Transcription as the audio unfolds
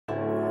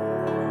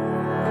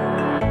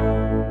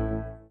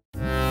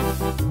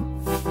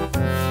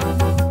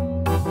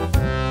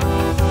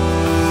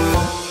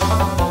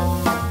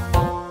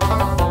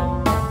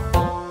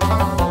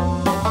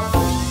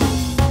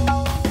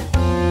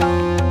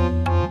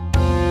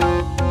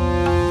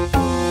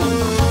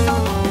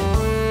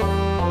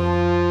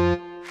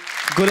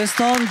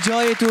گلستان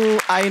جای تو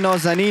ای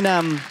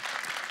نازنینم،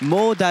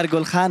 مو در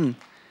گلخن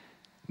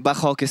به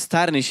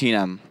خاکستر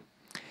نشینم.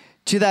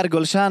 چی در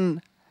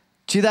گلشن،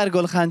 چی در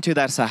گلخن، چی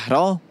در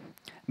صحرا،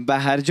 به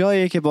هر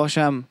جایی که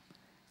باشم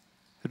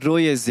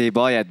روی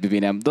زیبایت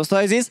ببینم.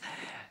 دوستان عزیز،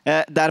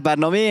 در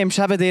برنامه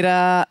امشب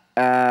دیره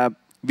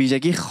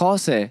ویژگی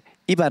خاص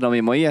این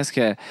برنامه مایی است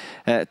که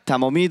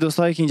تمامی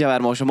دوستایی که اینجا بر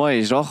ما شما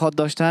اجرا خواد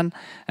داشتن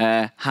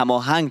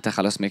هماهنگ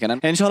تخلص میکنن.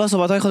 انشالله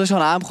صحبت‌های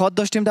خودشان هم خواد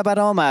داشتیم در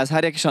برنامه. از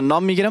هر یکشان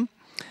نام میگیرم: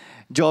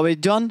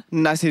 جاوید جان،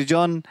 نصیر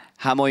جان،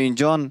 همایون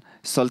جان،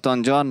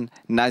 سلطان جان،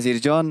 نظیر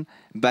جان،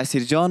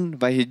 بصیر جان،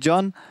 وحید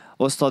جان،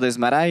 استاد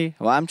ازمری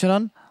و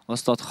همچنان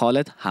استاد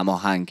خالد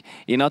هماهنگ.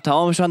 اینا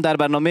تمامشان در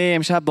برنامه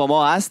امشب با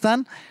ما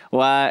هستن و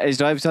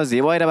اجرای بسیار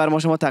زیبایی را بر ما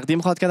شما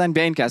تقدیم خواهد کردن.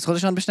 بیاین که از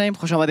خودشان بشنویم.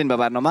 خوش آمدین به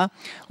برنامه،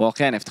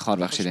 واقعا افتخار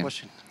بخشیدیم.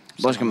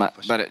 باش که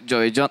برای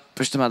جاوید جان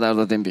پشت ما در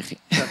دادیم بیخی.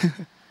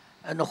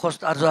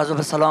 نخست عرض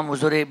به سلام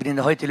حضور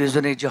بیننده های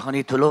تلویزیون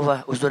جهانی طلوع و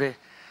حضور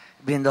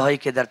بیننده هایی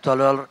که در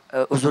طلوع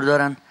حضور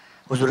دارن،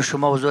 حضور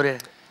شما، حضور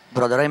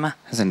برادرای ما.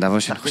 زنده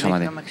باشین، خوش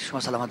آمدین. شما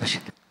سلامت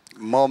باشید.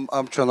 ما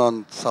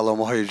همچنان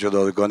سلام های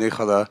جداگانه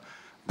خود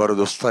برای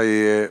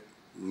دوستای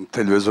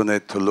تلویزیون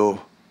طلوع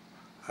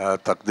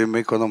تقدیم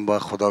میکنم و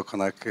خدا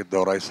کنه که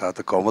دارای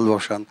صحت کامل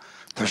باشن.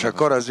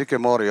 تشکر از اینکه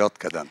ما رو یاد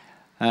کردن.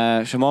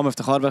 شما هم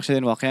افتخار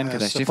بخشیدین واقعا که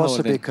تشریف آوردین.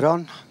 سپاس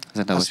بکران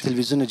از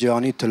تلویزیون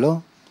جهانی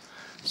طلوع.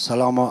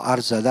 سلام و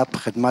عرض ادب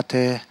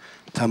خدمت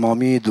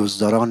تمامی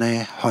دوستداران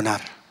هنر.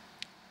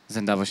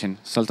 زنده باشین.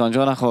 سلطان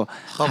جان خو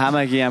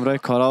همگی امروز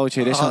کارا و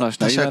چهرهشان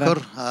آشنایی دارن.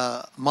 تشکر.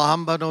 ما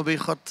هم به نوبه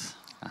خود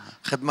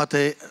خدمت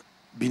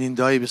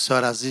بیننده های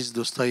بسیار عزیز،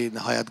 دوستای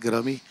نهایت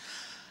گرامی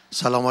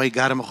سلام های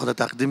گرم خود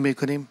تقدیم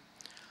میکنیم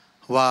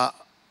و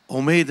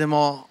امید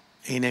ما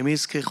اینمی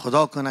است که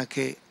خدا کنه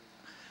که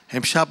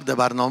امشب در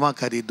برنامه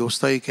کردید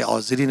دوستایی که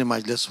حاضرین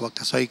مجلس و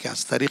کسایی که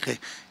از طریق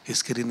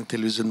اسکرین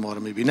تلویزیون ما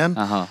رو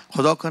میبینن،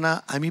 خدا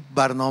کنه همین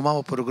برنامه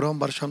و پروگرام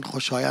برشان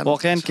خوشایند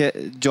واقعا که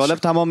جالب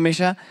تمام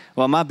میشه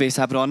و من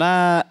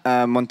بی‌صبرانه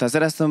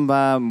منتظر هستم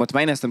و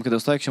مطمئن هستم که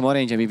دوستایی که شما رو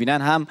اینجا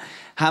میبینن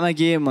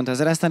همگی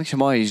منتظر هستن که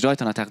شما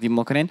اجرایتون تقدیم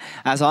میکنین.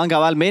 از آهنگ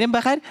اول میریم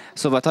بخیر.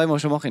 صحبت‌های ما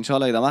شما ان شاء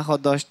الله ادامه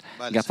خواهد داشت.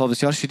 گپا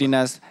بسیار شیرین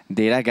است،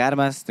 دیره گرم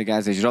است، دیگه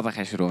از اجرا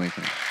بخیر شروع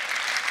میکنیم.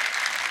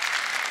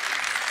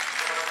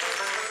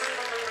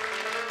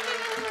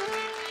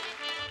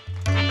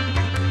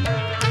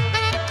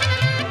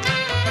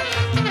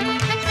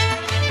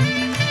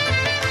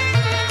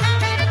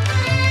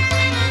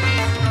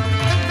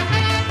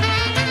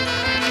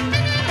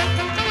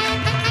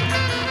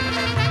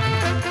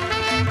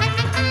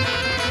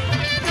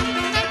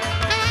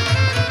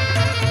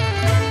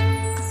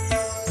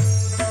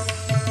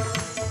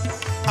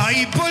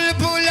 ای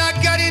بلبل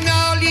اگر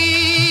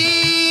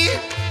نالی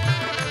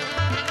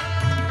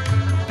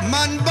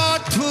من با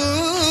تو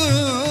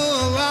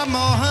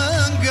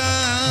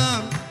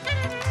هماهنگم،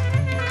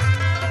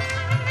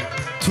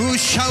 تو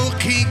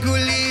شوقی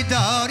گلی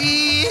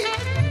داری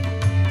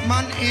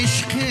من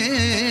عشق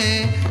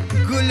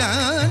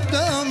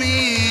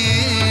گلندمی،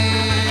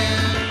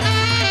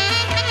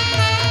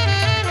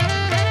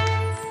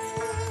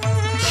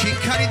 چی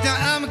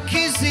کردم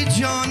که ز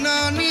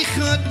جانانی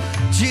خود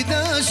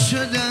جدا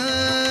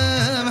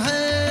شدم،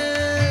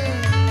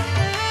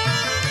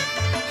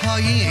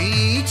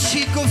 های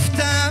چی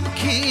گفتم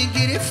که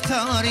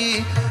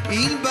گرفتاری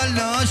این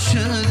بلا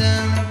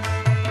شدم،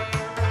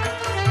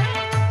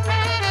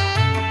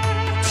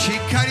 چی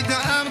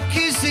کردم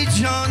که ز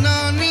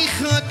جانانی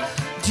خود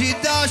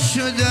جدا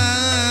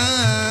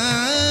شدم،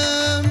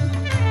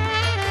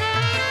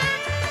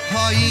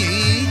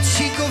 های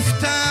چی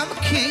گفتم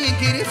که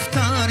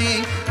گرفتاری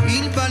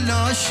این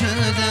بلا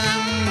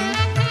شدم،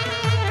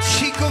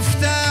 چی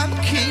گفتم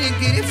که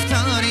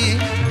گرفتاری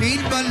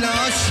این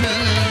بلا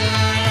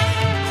شدم.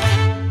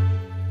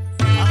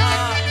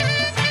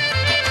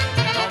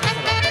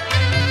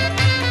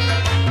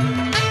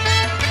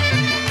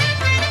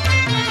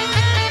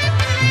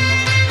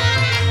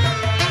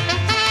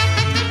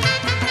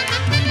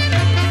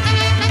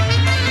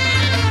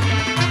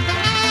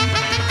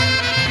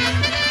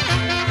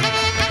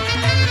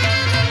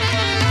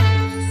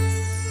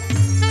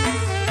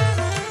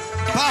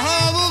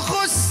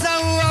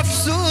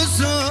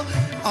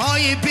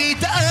 آی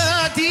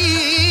بیدادی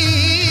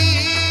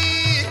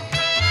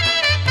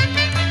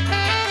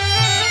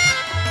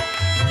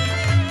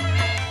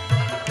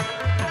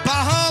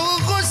بها و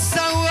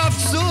غصه و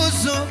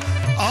افسوس و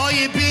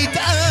آی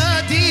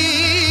بیدادی،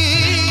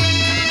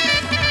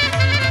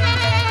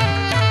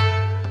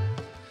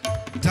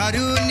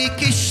 درون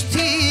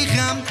کشتی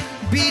غم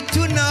بی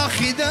تو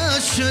ناخیده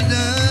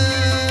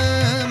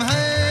شدم،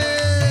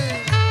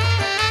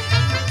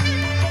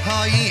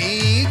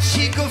 های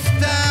چی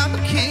گفتم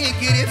که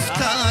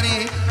گرفتم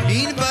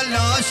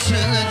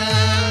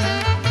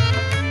شدم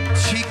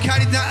چی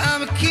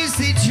کردم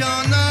کسی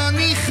جانا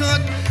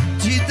میخواد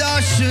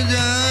جدا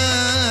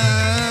شدم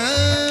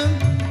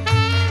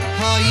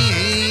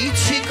هایی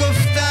چی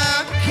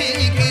گفتم که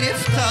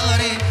گرفتار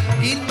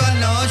این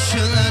بلا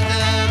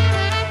شدم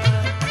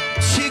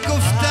چی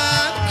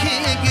گفتم که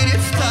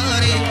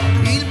گرفتار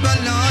این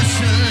بلا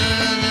شدم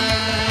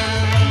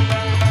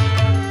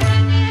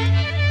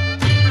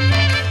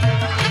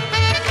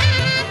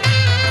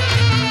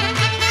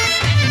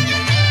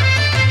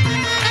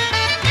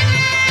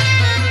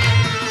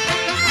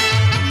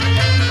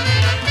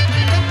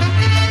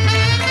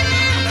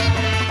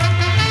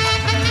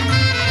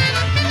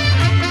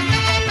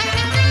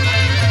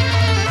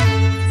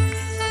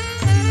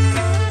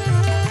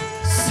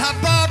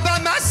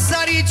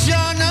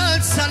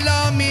جانان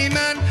سلامی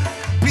من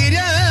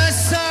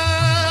برسان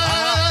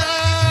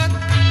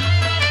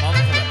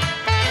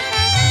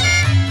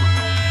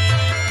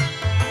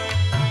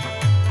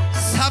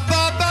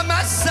سبابم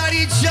از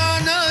سری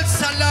جانان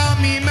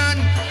سلامی من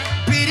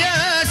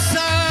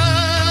برسان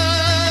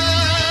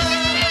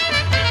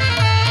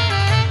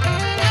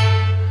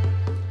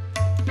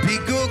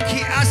بگو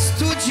که از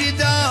تو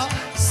جدا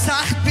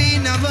سخت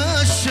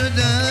بینوا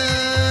شدم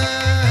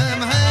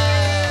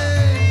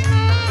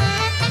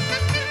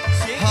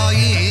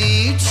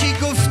چی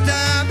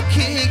گفتم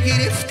که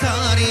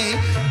گرفتاری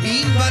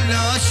این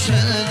بلا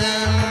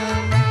شدم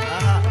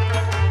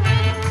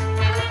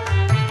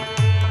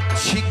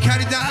چی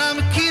کردم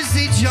که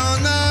زی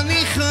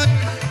جانانی خود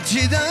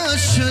جدا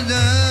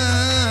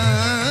شدم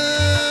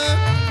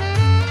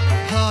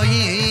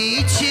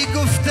هایی چی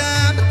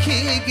گفتم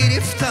که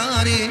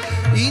گرفتاری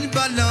این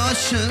بلا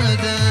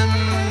شدم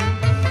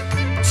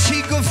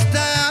چی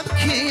گفتم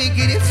که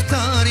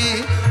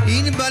گرفتاری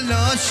این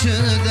بلا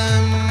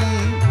شدم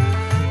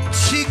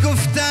چی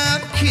گفتم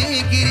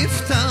که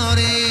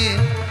گرفتاری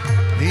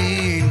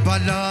این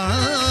بلا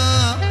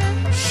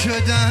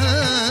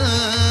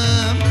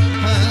شدم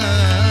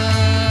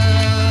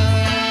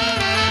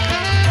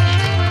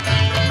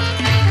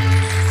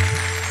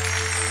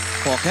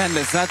واقعا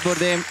لذت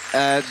بردیم.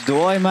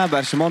 دعای من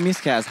بر شما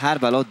میست که از هر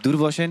بلا دور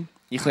باشین.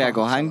 این خو یک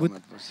آهنگ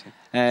بود،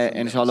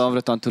 انشالله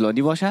عمرتان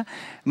طولانی باشه.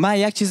 من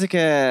یک چیزی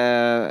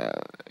که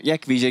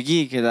یک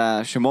ویژگی که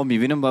در شما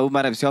میبینم و او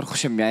مرا بسیار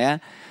خوشم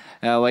میآید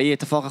و این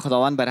اتفاق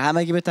خداوند بر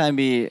همگی بتن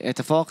بی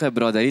اتفاق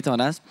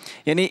برادریتان است.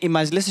 یعنی این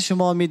مجلس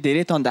شما می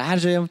دیرهتان در هر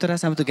جای همونطور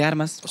است، همونطور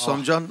گرم است.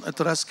 سام جان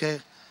اینطور است که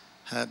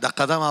در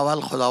قدم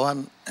اول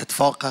خداوند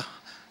اتفاق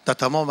در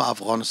تمام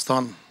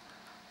افغانستان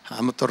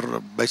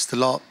همونطور به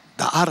اصطلاح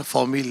در هر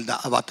فامیل در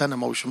وطن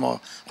ما و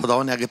شما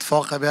خداوند یک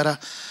اتفاق بیاره.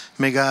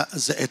 میگه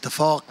ز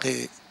اتفاق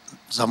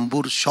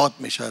زنبور شاد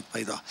میشد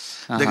پیدا.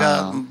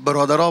 دیگه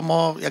برادران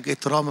ما یک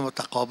احترام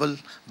متقابل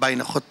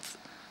بین خود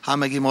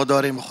همگی ما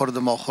داریم، خورد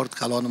ما خورد،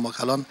 کلان ما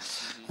کلان.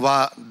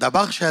 و در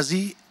بخش از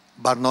این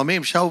برنامه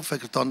امشب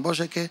فکرتان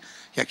باشه که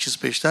یک چیز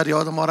پیشتر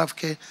یاد ما رفت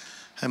که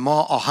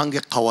ما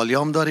آهنگ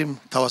قوالیام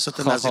داریم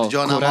توسط نظیر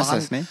جان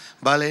آهنگ.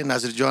 بله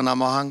نظیر جان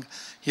آهنگ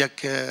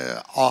یک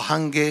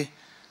آهنگ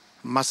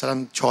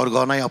مثلا 4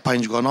 گانه یا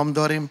 5 گانه هم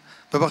داریم.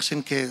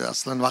 ببخشید که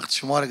اصلا وقت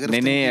شما را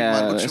گرفتیم.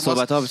 نه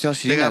صحبت ها بسیار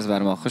شیرین است بر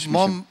ما، خوش میشیم.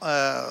 ما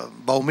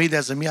با امید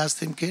از می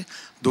هستیم که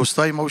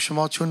دوستای ما و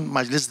شما چون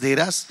مجلس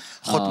دیره است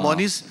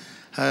خودمانی است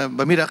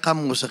به می رقم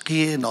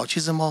موسیقی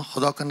ناچیز ما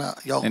خدا کنه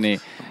یا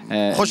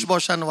خوش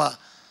باشن. و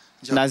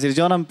نظیر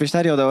جان هم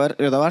پیشتر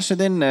یادآور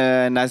شدین،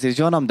 نظیر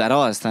جان هم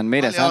درا هستن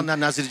میرسن.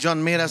 نظیر جان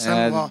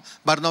میرسن و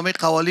برنامه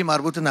قوالی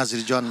مربوط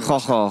نظیر جان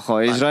میشه.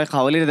 اجرای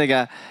قوالی رو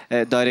دیگه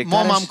دایرکترش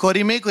ما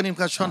همکاری میکنیم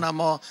که چون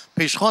اما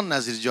پیشخوان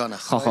نظیر جان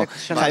است.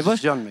 خیلی باش.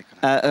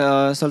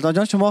 سلطان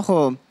جان شما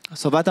خو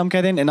صحبت هم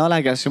کردین اینال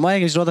اگر شما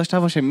یک اجرا داشته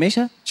باشه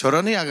میشه؟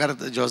 چرا نه اگر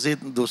اجازه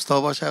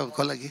دوستا باشه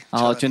کلگی.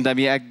 چون در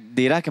یک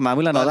دیره که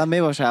معمولا آدم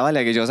میباشه اول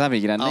یک اجازه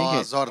میگیرن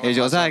نه که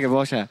اجازه اگه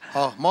باشه.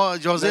 ما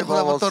اجازه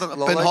خود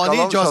پنهانی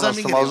اجازه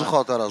میگیریم. موضوع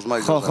خاطر از ما.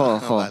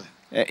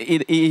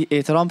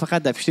 احترام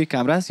فقط در پشت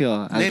کمره است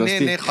یا از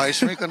راستی؟ نه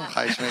خواهش میکنم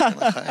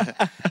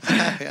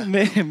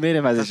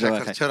میرم از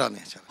اجرا. چرا نه.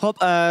 خب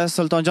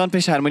سلطان جان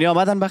پیش هارمونی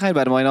آمدن بخیر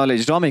بر ما اینال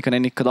اجرا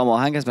میکنین کدام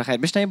آهنگ است بخیر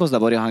بشنویم باز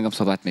درباره آهنگم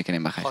صحبت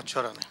میکنیم بخیر.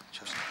 چرا نه.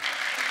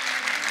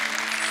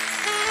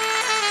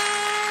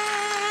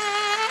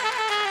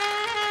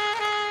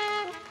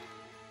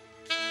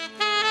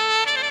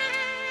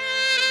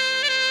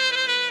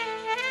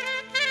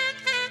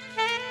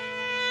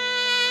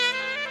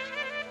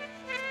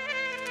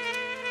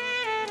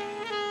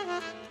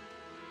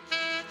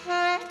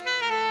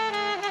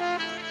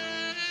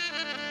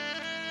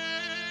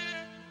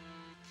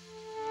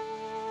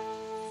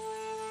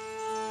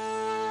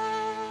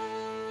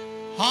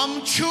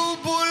 همچو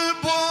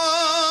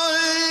بلبل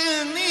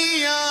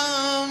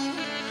نیم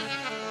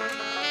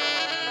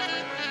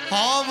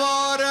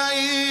آواره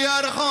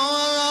ارغام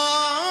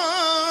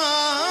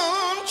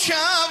چو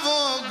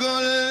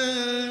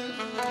گل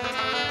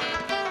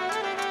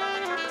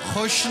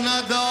خوش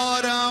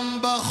ندارم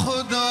به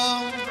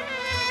خدا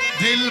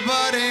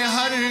دلبر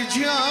هر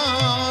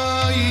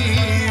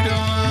جایی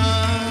را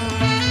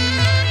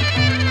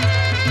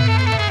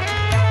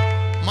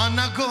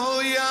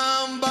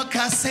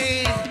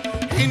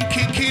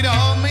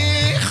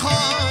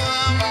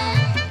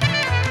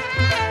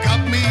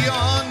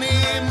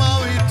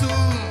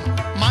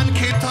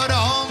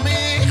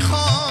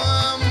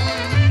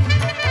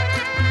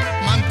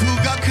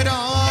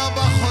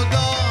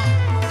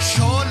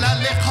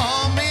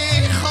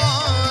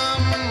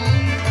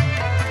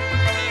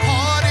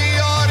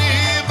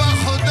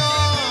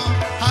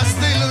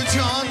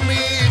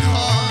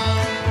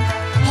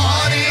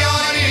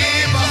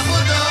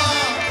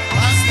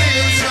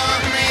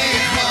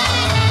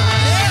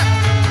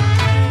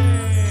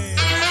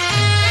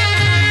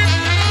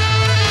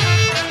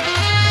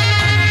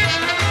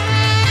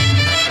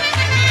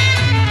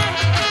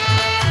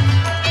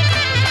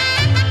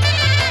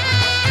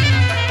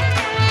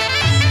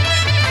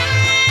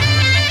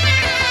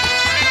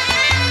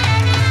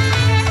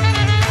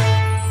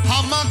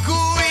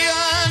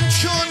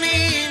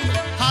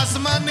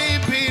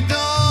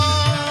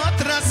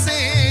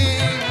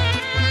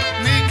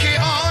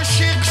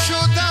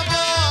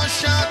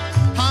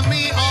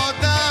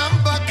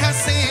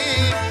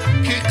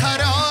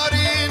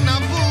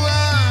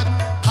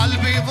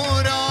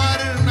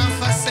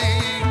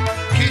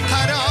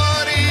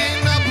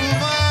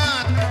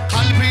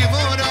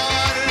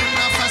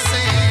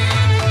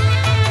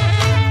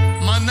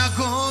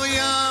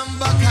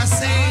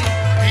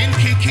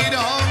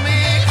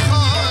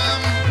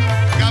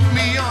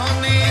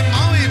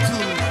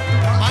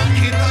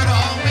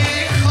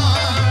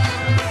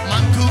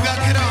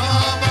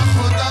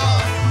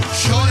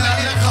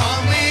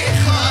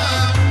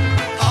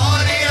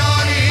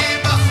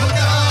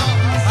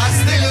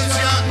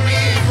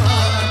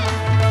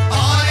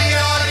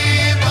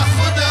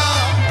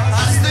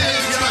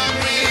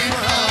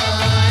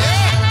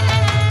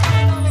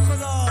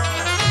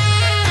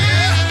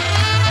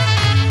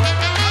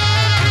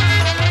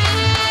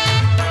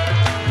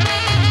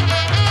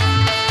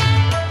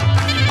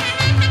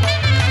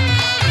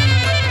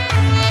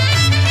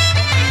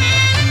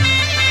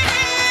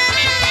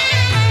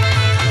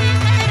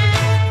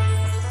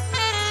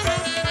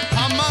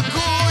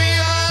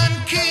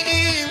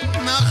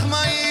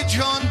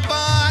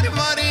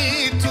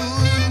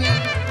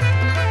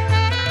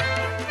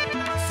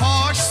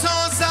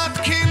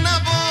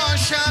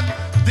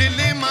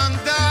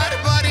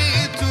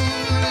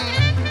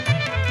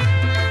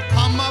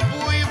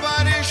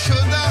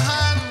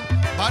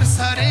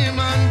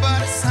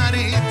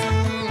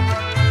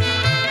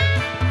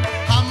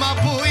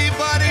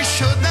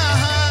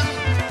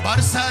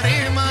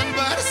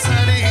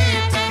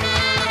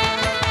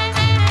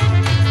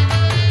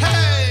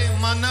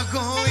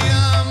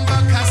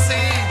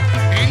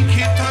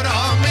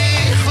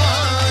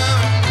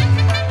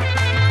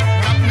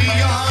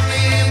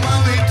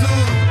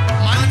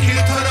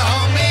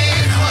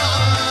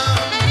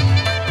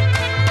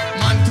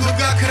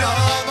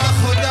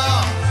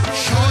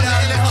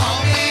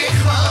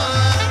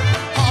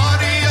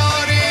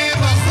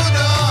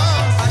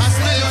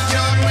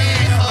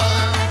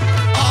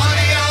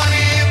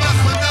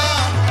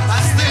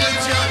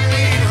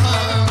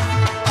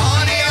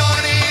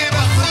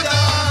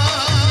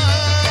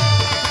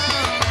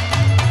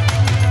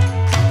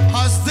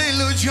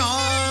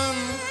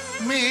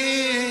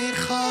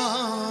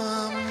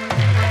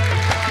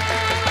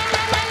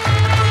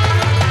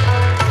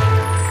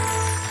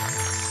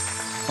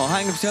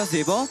آهنگ بسیار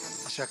زیبا.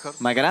 تشکر.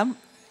 مگرم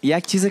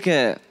یک چیزی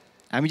که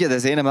همینجا در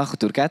ذهن من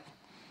خطور کرد،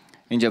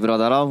 اینجا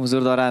برادران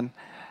حضور دارن،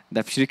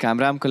 در پیشوی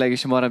کمره هم کلگی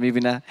شما را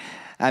میبینه.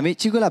 امی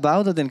چی گله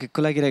باو دادن که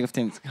کلگی را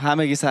گفتین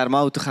همگی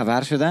سرما و تو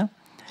خبر شدن؟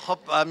 خب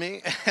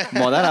امی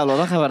مادر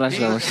اولادا خبر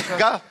نشده باشه.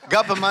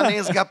 گپ من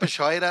نیست، گپ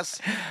شاعر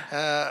است.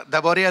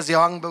 درباره از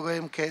آهنگ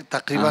بگویم که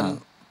تقریبا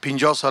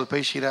 50 سال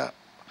پیش را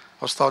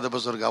استاد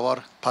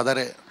بزرگوار،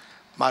 پدر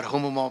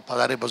مرحوم ما،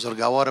 پدر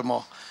بزرگوار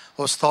ما،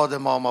 استاد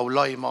ما،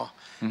 مولای ما،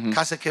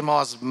 کسی که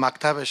ما از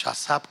مکتبش، از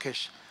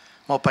سبکش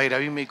ما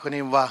پیروی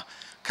میکنیم و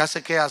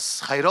کسی که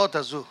از خیرات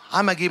از او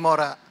همگی ما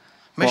را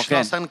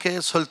میشناسن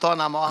که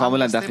سلطان ما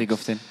کاملا دقیق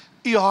گفتین.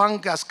 این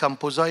آهنگ از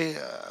کمپوزای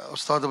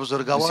استاد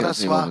بزرگوار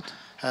است و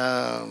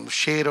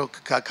شعر و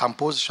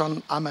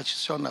کمپوزشان همه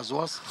چیزشان از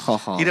واست.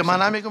 اینه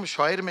من نمیگم،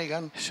 شاعر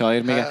میگن.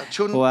 شاعر میگن.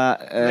 چون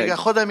میگه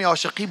خودم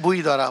عاشقی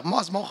بوی داره. ما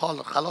از ما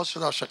خلاص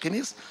شده عاشقی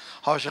نیست.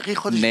 عاشقی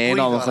خودش بوی داره. نه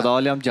نام خدا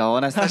عالم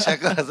جوان است.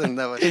 تشکر.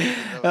 زنده باشین.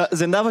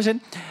 زنده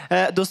باشین.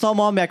 دوستان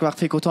ما هم یک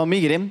وقفه کوتاه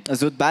میگیریم،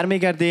 زود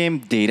برمیگردیم.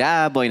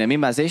 دیره با اینمی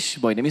مزش،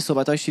 با اینمی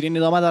صحبت‌های شیرین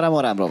ادامه داره.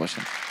 ما رو همراه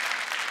باشین.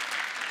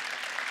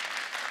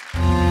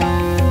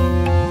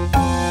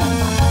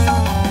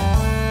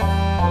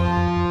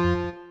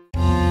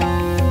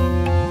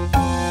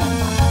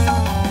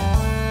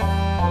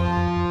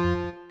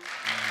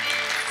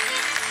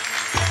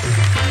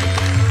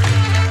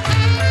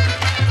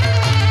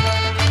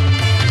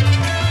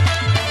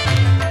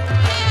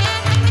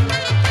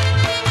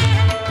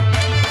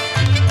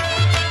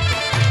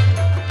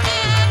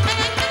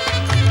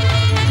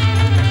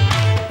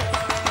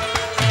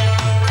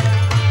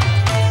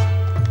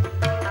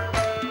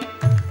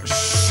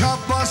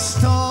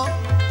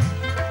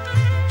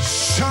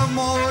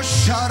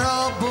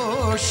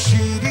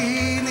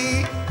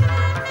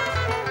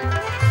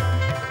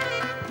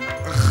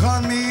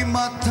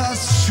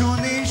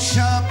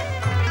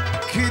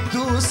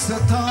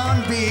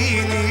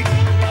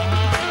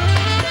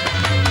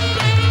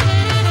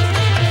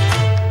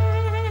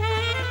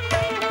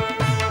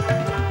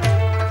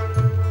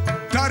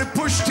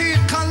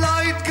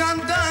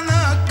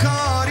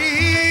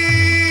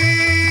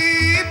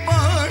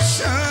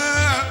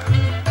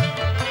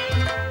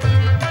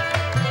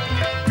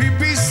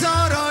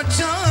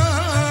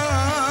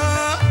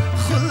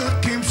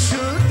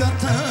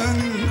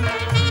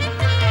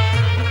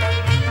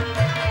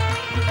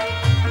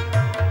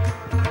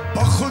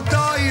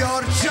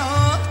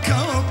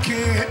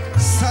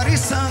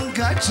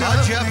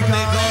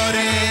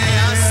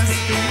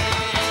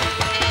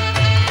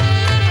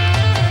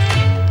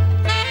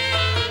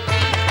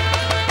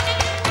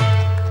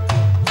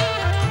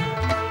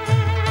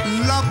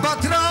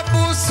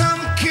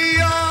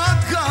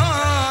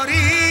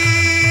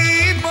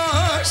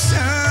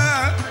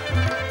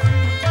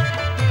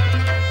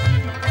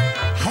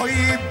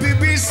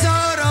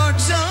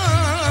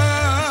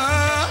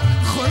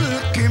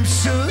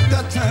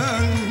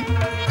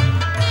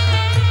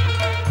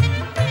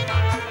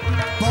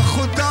 با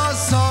خدا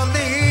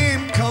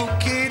سالم کو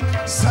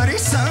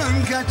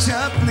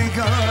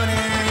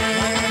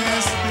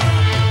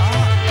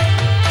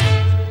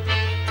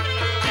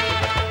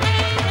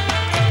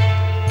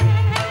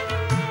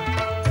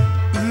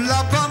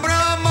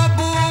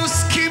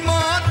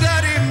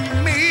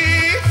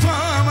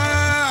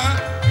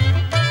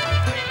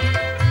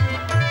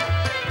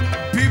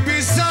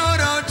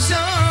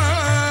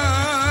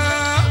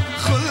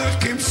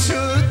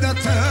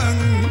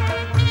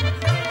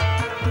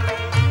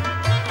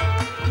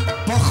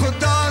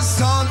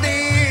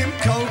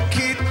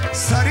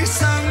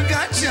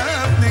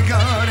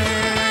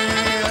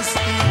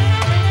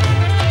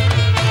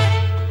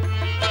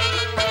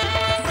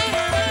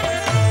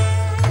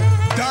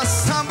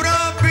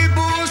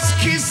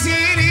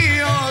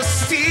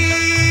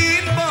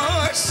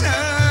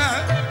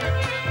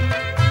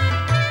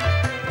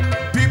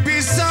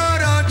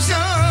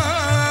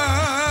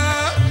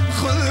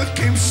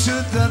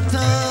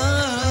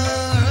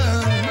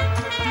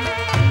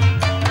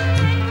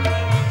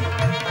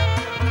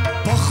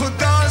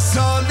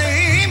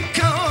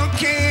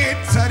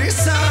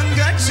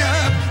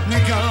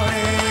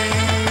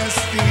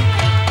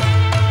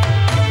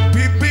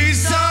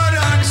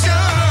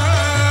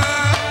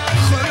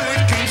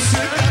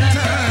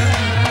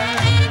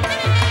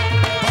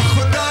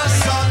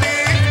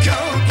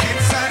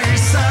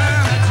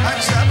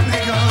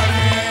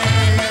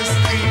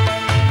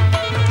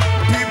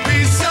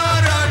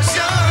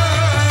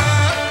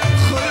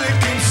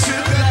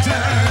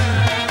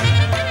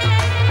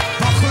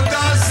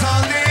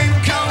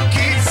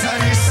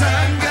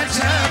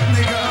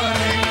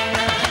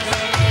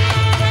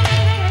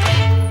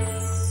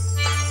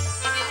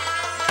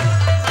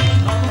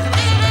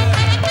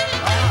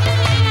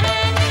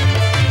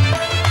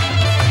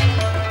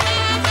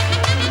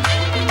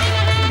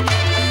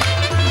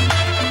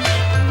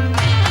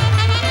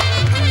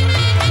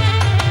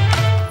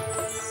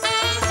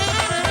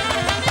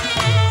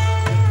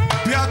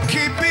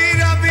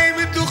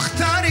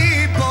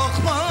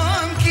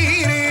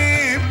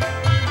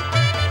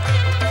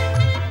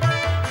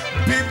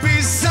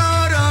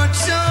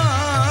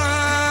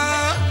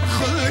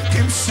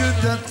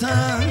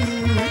شدتن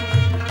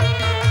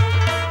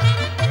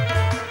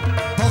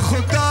با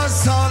خدا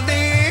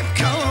ظالم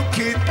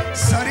که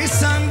سری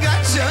سنگ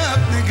عجب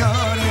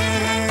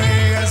نگاره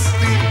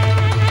هستی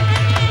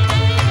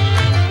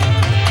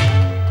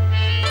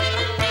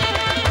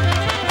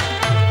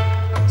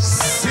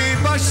سی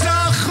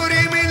باشا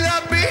خوری می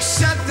لبی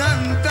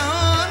شدن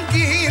دان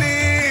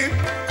گیری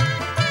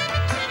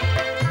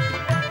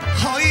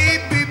های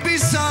بی بی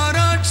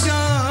زارا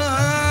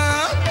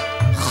جان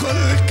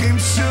خلقیم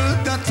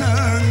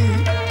شدتن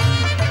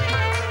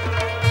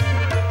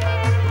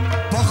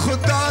با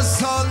خدا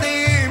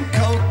ظالم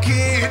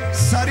که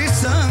سری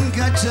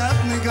سنگ عجب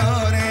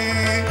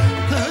نگاره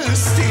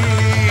هستی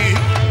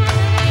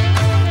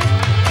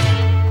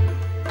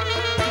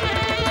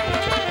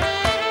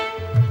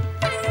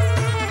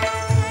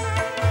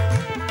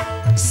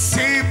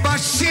سی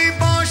باشی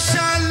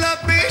باشه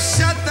لبی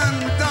شدن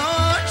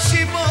دان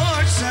چی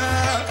باشه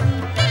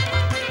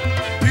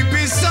بی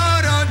بی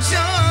زارا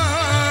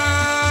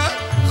جان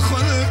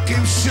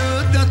خلقیم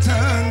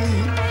شدتن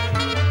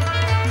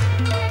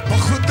با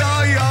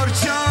خدا یار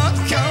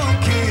جان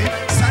که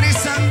سری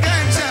سنگ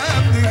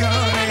عجب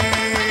نگاره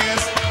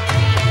است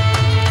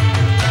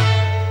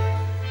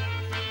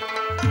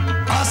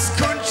از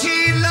کنچی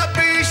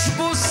لبیش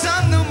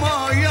بوسن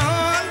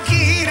نمایان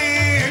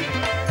گیری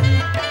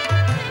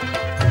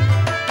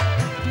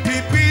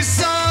بی بی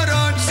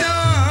زارا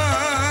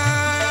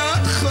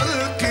جان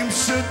خلقیم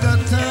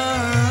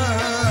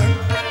شدتن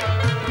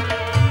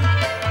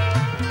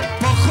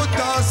با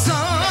خدا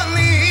ظالم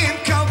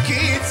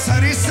که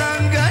سری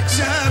سنگ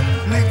عجب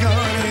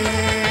نگاره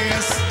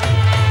است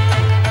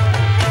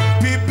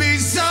بی بی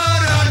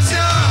زارا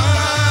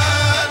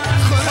جان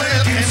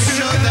خلقیم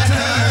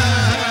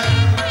شدتن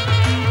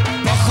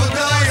با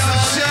خدا یار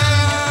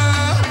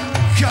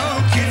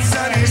جان که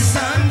سری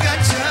سنگ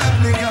عجب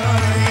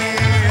نگاره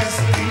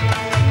است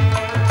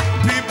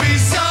بی بی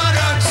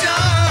زارا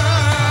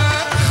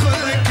جان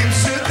خلقیم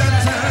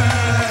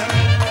شدتن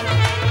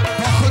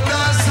با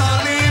خدا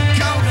ظالم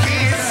که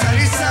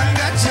سری سنگ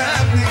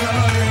عجب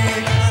نگاره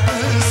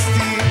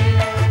هستی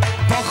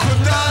با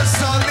خدا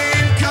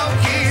ظالم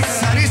که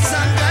سری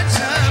سنگ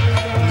عجب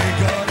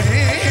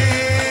نگاره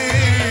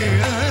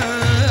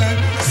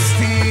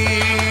هستی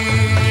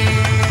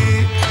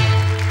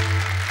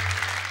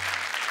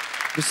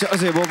بسیار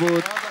زیبا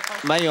بود.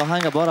 من این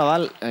آهنگ بار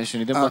اول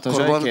شنیدم با تا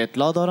جایی که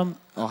اطلاع دارم.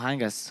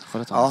 آهنگ از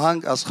خودتان است؟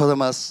 آهنگ از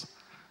خودم است.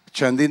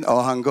 چندین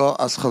آهنگا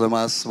از خودم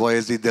است.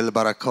 وایزی دل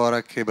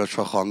برکاره که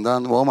بچه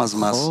خواندن و هم از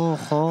ماست.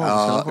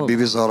 بی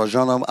بی زارا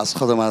جانم از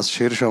خودم است.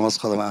 شعرش هم از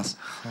خودم است.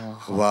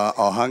 و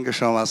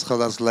آهنگش هم از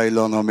خود است.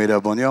 لیلا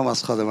نامیربانی هم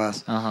از خودم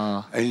است.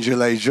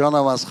 انجلی جان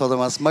هم از خودم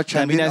است. ما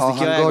چندین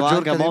آهنگا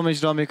جور کردیم. ما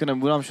اجرا میکنیم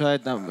بورم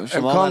شاید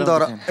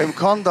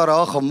امکان داره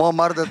آخه ما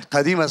مرد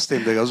قدیم هستیم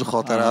دیگه. از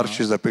خاطر هر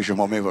چیز پیش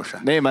ما می باشه.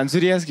 نه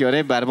منظوری است که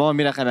آره بر ما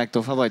میرقم یک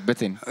تحفه باید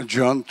بتین.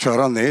 جان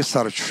چرا نه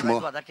سر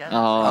چشما.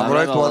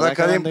 امروز وعده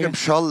کردیم که ان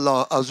شاء الله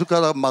از او که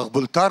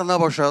مقبول تر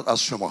نباشد از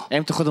شما.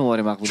 تو خودم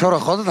واری مقبول. چرا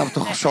خودت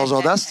تو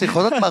شاهزاده هستی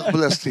خودت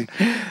مقبول هستی.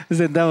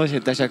 زنده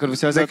باشید. تشکر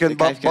بسیار زیاد.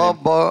 لیکن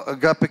با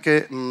گپی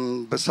که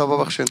بسیار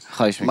ببخشید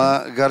ما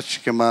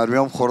گرچه که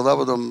مریم خورده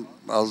بودم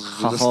از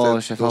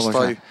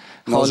دوستای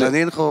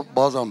نازنین خب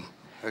بازم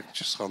یک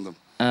چیز خواندم.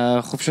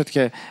 خوب شد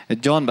که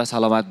جان به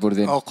سلامت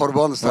بردین.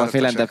 قربان است.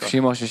 فعلا در پیشی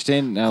ما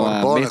ششتین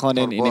و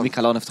میخوانین. اینمی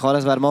کلان افتخار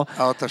است بر ما.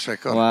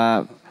 تشکر.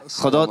 و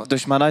خدا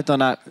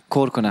دشمنایتان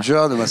کور کنه.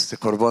 جان مستی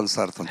قربان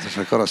سرتون.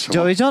 تشکر از شما.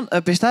 جاوید جان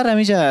پیشتر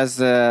رمیجه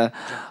از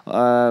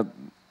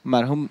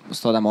مرحوم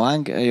استاد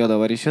آهنگ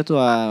یادآوری شد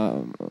و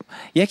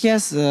یکی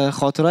از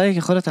خاطرهایی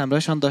که خودت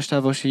همراهشان داشته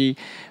باشی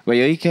و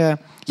یا که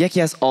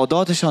یکی از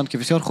عاداتشان که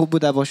بسیار خوب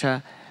بوده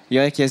باشه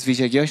یا یکی از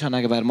ویژگی‌هاشان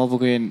اگه بر ما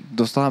بگوین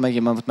دوستا هم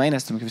اگه من مطمئن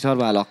هستم که بسیار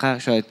با علاقه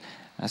شاید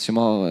از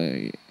شما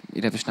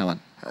ایره بشنون.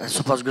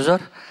 سپاسگزار.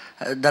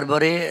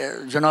 درباره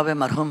جناب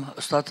مرحوم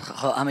استاد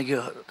همگی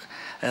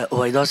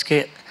اوایداست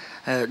که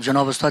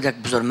جناب استاد یک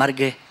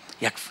بزرگمرگ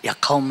یک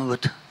قوم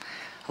بود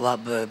و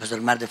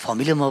بزرگمرد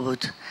فامیل ما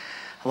بود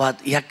و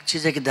یک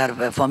چیزی که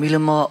در فامیل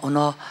ما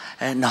اونا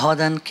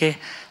نهادن که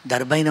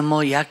در بین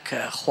ما یک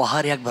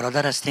خواهر یک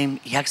برادر هستیم،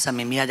 یک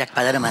صمیمیت، یک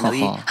پدر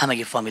معنوی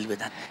همگی فامیل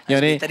بدن.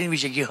 یعنی بهترین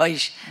ویژگی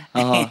هایش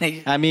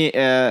همین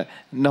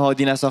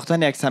نهادینه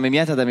ساختن یک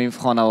صمیمیت در این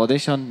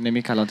خانوادهشان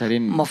نمی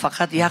کلانترین. ما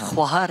فقط یک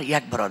خواهر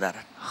یک برادر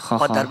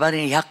و در بین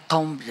یک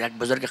قوم یک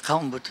بزرگ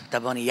قوم بود، در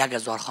بین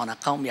 1000 خانه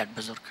قوم یک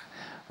بزرگ.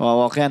 و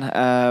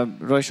واقعا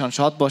رویشان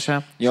شاد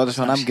باشه،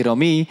 یادشان هم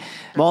گرامی.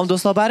 ما هم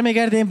دوستا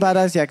برمیگردیم بعد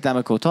از یک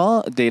دم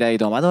کوتاه. دیره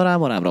ادامه داره،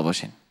 ما همراه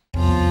باشین.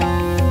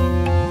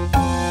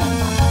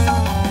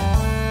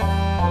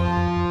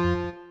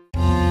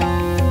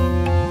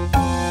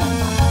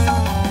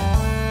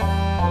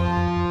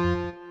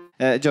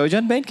 جاوید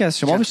جان بین که از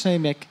شما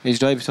بشنویم یک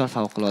اجرای بسیار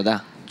فوق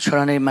العاده.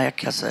 چرا نه؟ من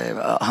یک از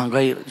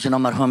آهنگای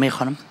جناب مرحوم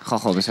میخوانم.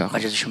 خواه بسیار خوب.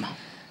 اجازه شما.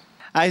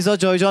 عزیزا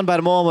جاوید جان بر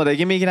ما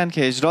آمادگی میگیرن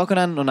که اجرا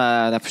کنن. اون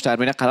در پشت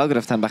تربینه قرار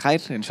گرفتن.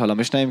 بخیر ان شاء الله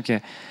میشنویم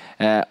که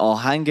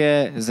آهنگ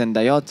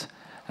زنده یاد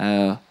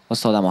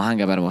استاد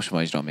آهنگ بر ما شما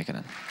اجرا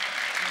میکنن.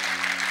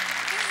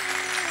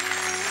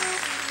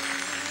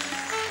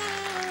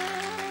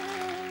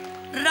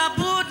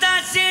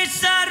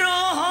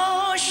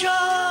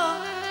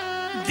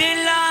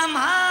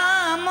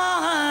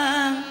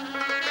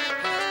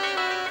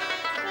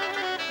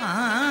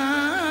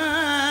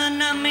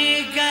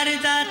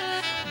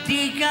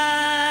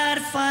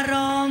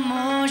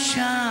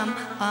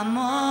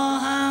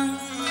 اما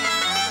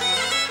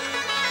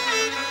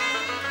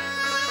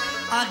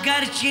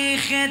اگرچه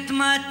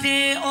خدمت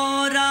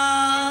او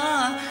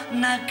را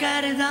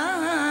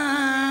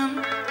نکردم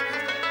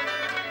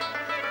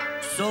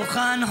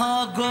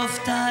سخنها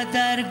گفته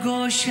در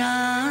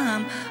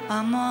گوشم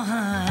اما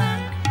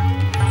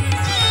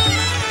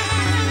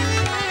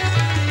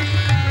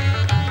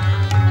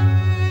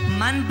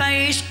من به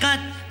عشقت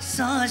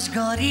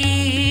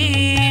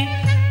سازگاری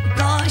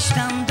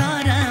داشتم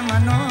دارم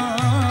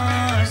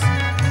هنوز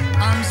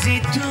امزی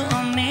تو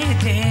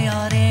امید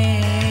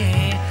یاره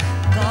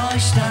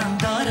داشتم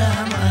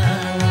دارم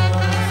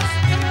هنوز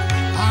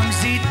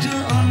امزی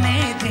تو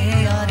امید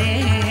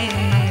یاره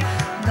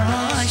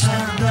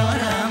داشتم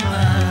دارم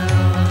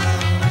هنوز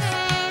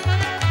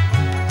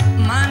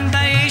من به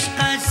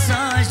عشقت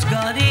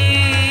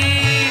سازگاری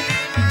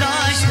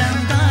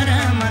داشتم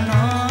دارم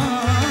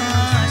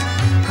هنوز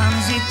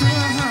امزی تو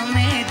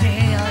امید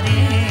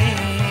یاره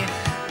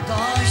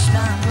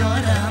داشتم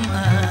دارم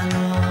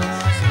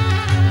هنوز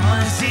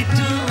امزی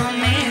تو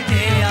امید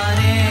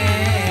یاره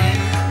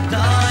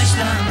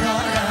داشتم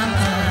دارم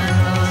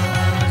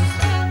هنوز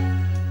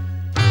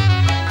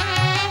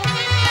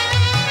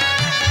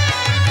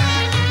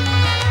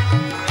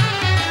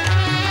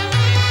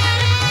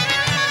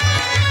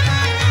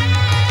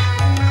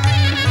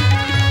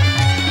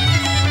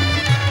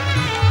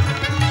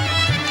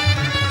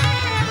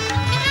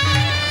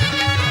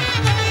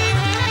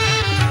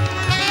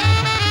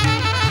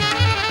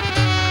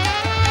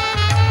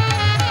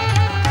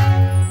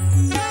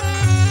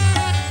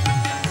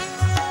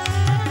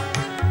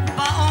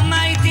با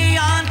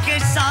امیدیان که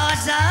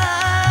سازم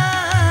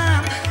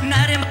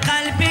نرم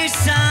قلب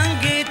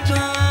سنگ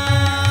تو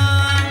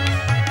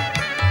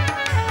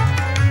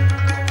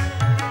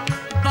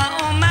با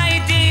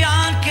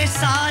امیدیان که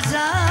سازم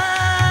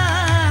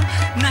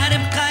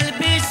نرم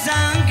قلب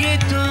سنگ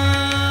تو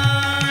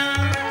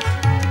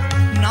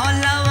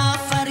ناله و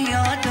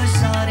فریاد و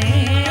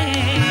زاری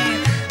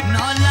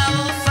ناله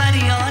و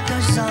فریاد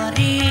و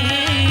زاری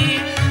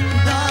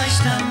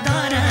داشتم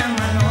دارم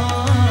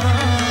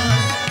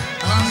هنوز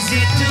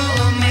امزی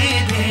تو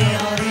امید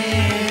یاره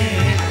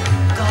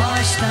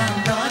داشتم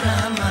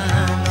دارم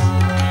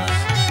هنوز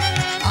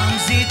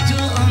امزی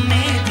تو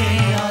امید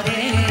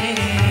یاره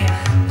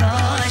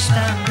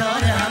داشتم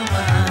دارم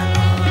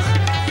هنوز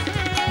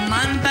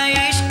من به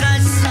عشق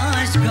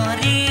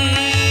سازگاری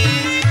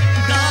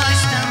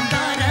داشتم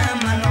دارم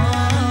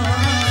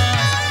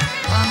هنوز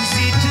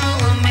امزی تو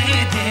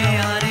امید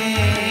یاره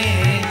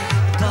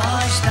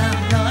داشتم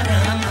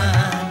دارم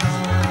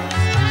هنوز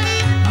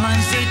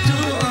منزی تو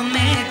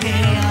امید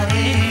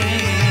یاره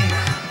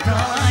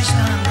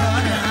داشتم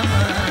دارم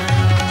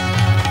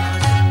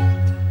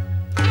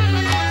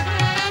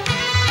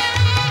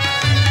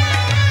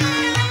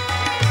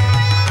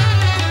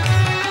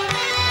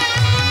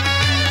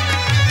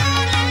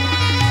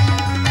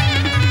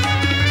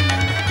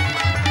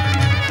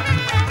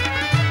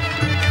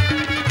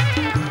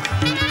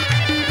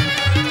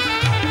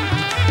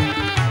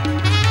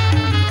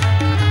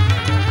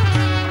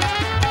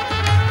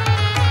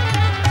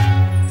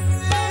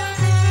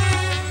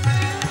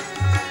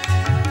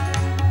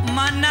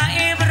من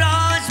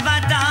ابراز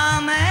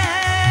بدامه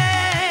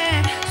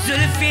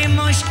زلفی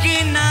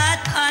مشکینت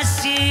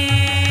اسی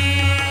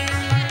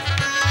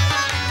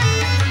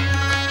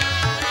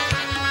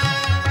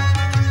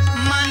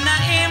من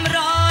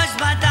امراز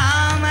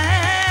بدامه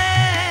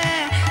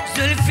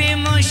زلفی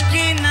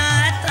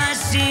مشکینت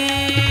اسی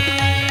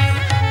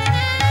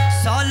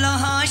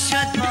سالها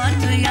شد با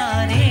تو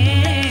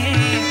یاری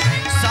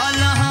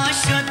سالها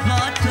شد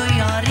با تو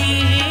یاری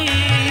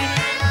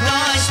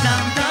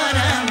داشتم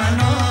دارم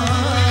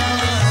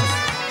هنوز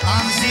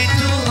امزی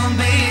تو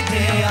امید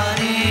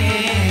یاری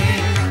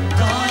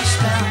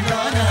داشتم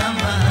دارم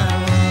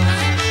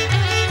هنوز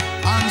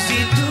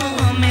امزی تو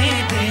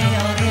امید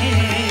یاری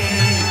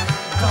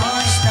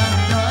داشتم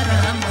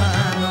دارم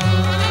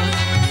هنوز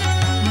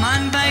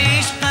من به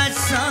عشقت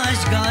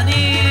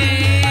سازگاری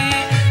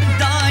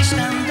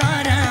داشتم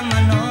دارم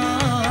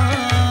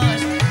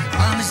هنوز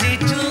امزی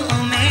تو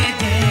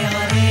امید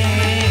یاری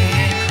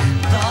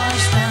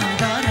داشتم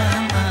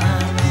دارم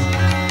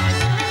هنوز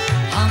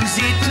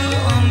امزی تو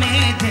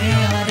امید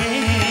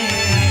یاری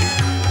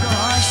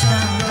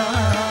داشتم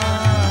دارم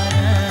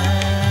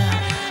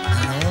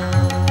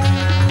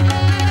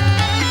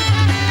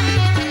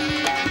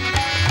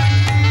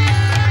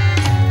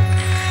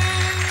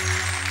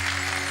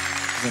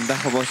زنده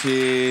خوب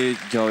باشی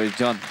جاوید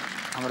جان.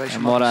 همراه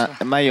شما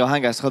دوستان. من یه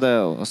آهنگ از خود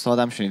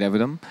استادم شنیده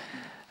بودم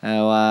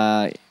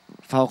و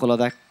فوق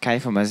العاده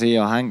کیف و مزه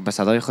آهنگ به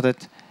صدای خودت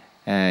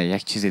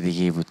یک چیز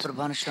دیگه بود.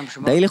 قربان شدم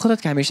شما. دلیل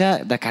خودت که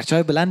همیشه در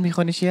کرچای بلند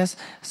میخونی چی است؟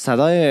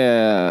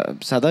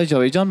 صدای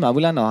جاوید جان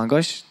معمولا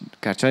آهنگاش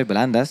کرچای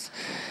بلند است.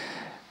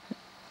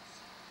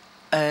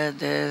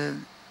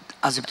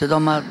 از ابتدا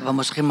من با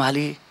موسیقی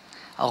محلی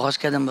آغاز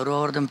کردم، رو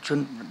آوردم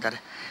چون در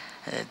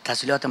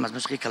تحصیلاتم از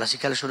موسیقی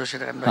کلاسیکال شروع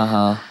شده.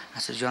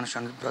 نصر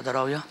جانشان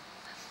برادران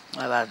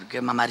و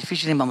که ما معرفی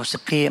شدیم به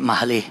موسیقی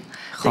محلی.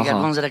 دیگر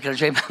منظره که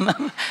جای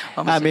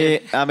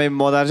امی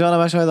مادر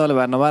جانم شاید حال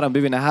برنامه رو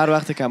ببینه، هر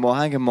وقتی که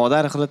آهنگ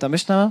مادر خودت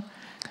میشنوم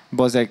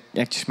باز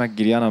یک چشمک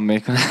گریانم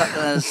میکنه.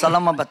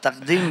 سلام به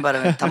تقدیم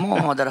برای تمام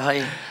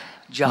مادرهای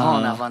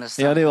جهان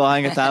افغانستان. یعنی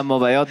آهنگ تمام ما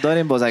به یاد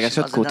داریم، باز اگر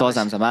شد کوتاه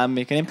زمزمه هم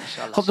میکنیم.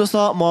 خب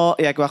دوستا ما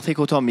یک وقتی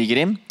کوتاه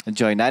میگیریم،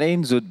 جای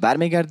نرین، زود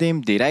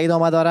برمیگردیم. دیره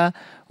ادامه داره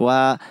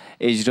و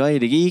اجرای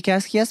دیگه یکی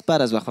از کی است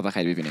بعد از وقت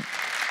بخیر ببینیم.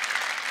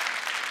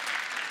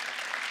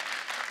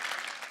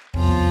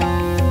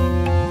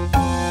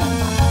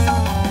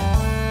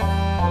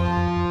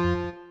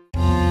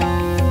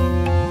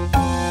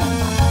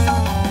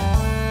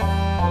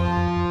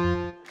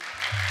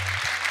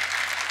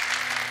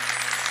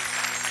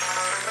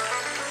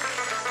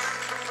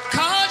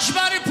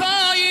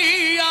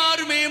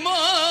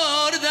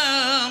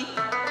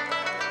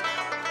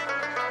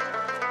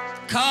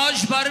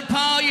 کاش بر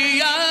پای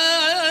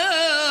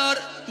یار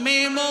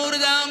می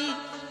مردم،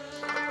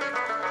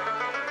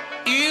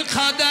 این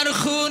قدر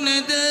خون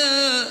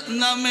دل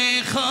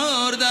نمی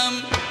خوردم.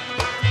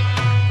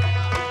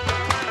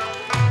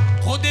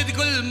 خودت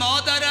گل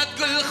مادرت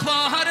گل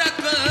خواهرت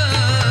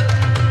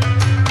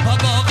با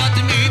باغت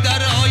می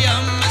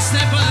درایم مثل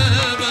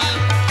بلبل.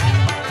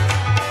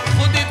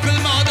 خودت گل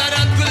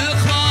مادرت گل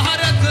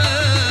خواهرت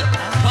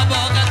با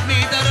باغت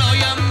می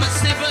درایم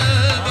مثل بلبل.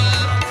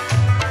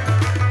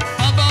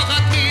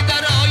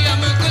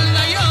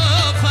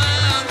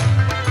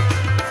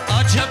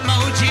 عجب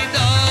موجی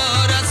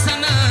داره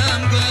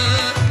سنم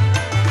گل،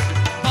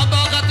 با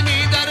باغت می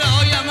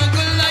درایم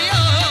گل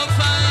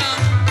نیافم.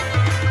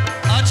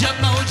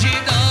 عجب موجی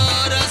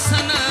داره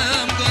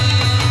سنم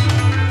گل.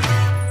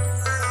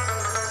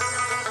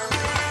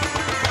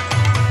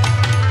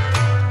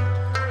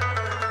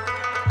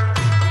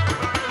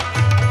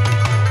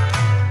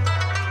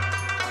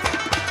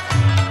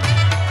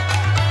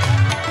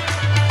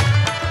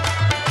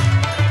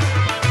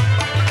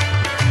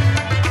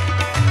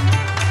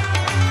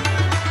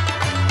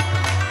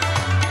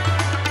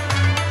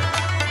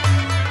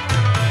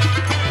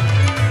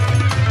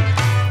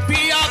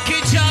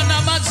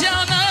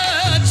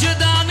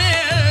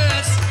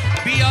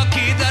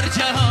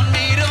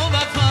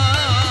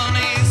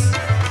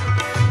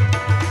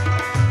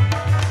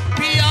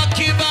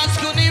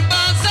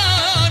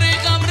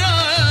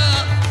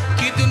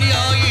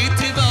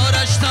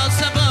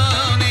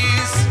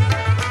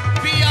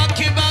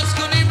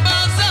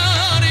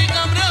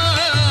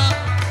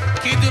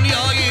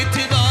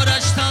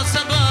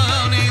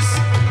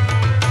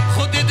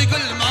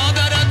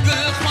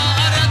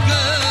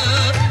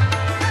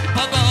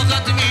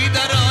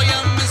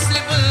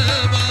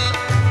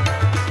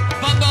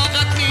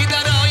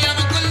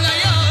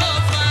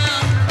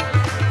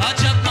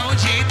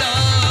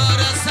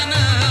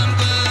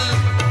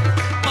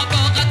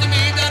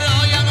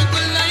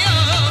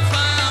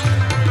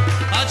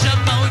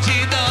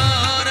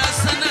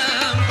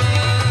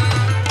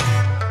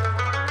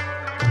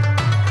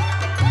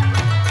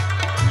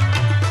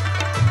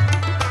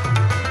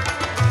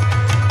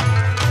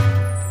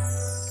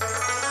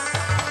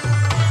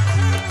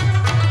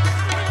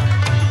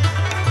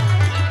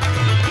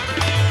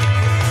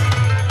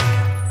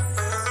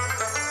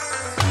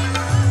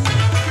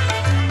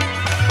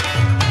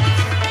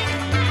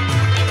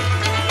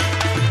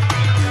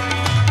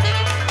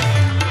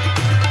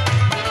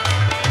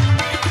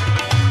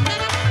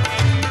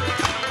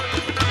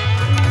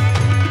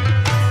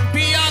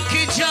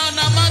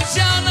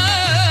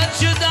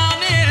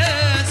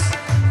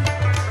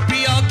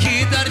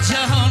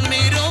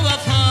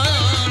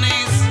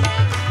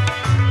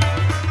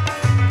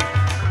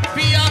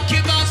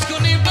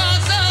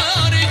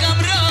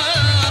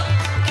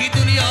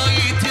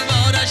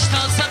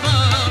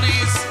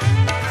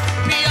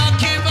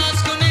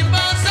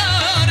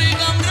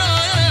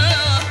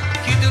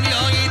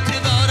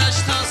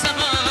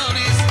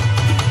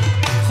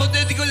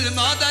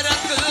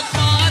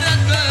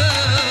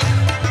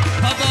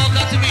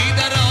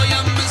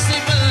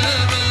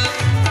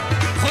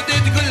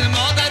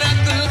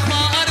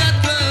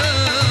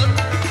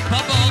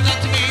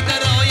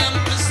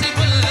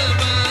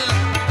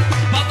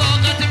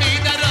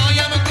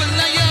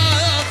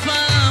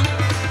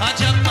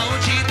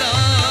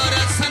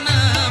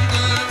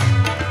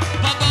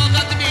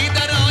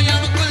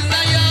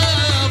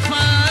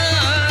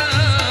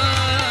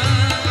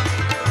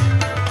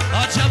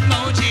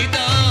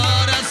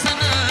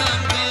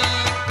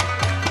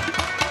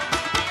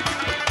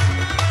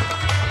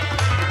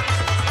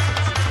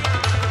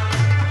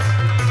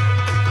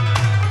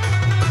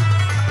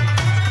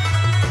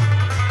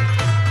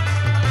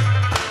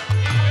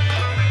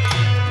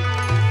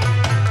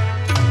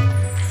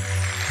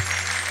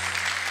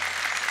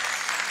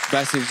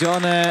 بسیر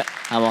جان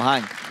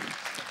هماهنگ،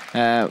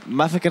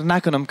 من فکر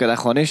نکنم که در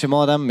خانه شما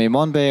آدم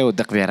میمان به و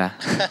دق بیاره.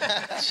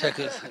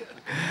 شکر.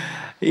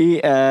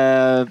 این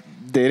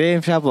دیره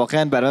امشب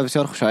واقعا برای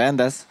بسیار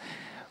خوشایند است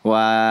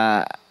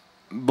و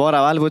بار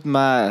اول بود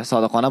ما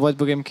صادقانه باید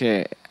بگیم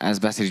که از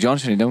بسیر جان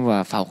شنیدم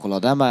و فوق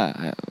العاده ما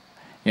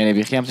یعنی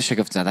بیخی هم تو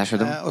شگفت زده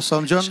شدم.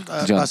 اسام جان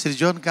بصیر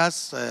جان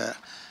کس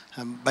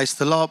به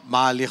اصطلاح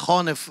محلی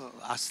خان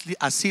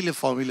اصیل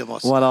فامیل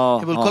ماست.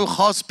 بالکل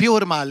خاص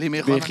پیور محلی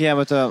میخوانه. بیخی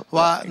هم تو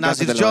و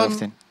نظیر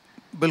جان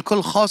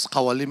بالکل خاص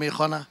قوالی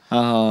میخوانه.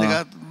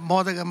 دیگه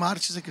ما دیگه هر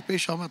چیزی که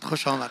پیش آمد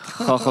خوش آمد.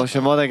 خب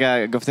شما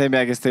دیگه گفتیم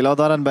یک اصطلاح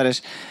دارن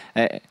برش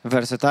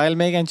ورساتایل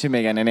میگن چی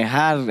میگن؟ یعنی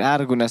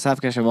هر گونه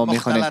سبک شما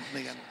میخونید.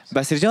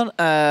 بصیر جان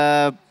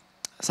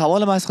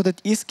سوال ما از خودت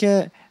ایست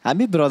که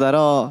همین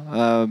برادرها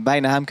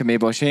بین هم که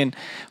میباشین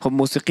خب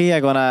موسیقی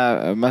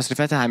یگانه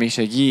مصرفیت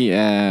همیشگی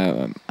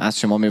از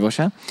شما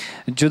میباشه.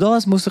 جدا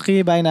از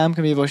موسیقی بین هم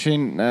که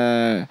میباشین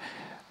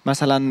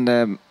مثلا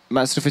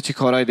مصرف چی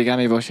کارهای دیگه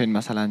میباشین؟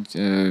 مثلا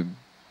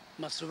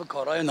مصرف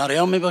کارهای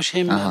نریام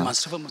میباشیم،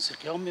 مصرف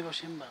موسیقی هم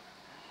میباشیم.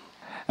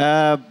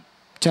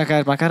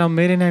 چکر مکر هم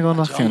میرین یگان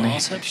وقت یا نه؟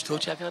 تو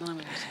چکر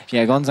نمیرین؟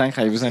 یگان زنگ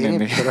خیلی بزنین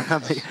دیگه.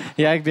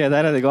 یک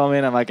بیادر دیگه هم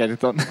اینم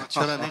اکریتون.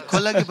 چرا نه؟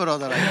 کلگی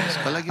برادر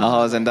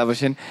هست. زنده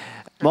باشین.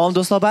 ما هم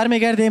دوستا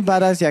برمیگردیم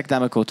بعد از یک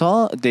دم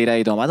کوتاه. دیره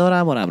ادامه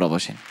داره، ما همراه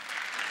باشین.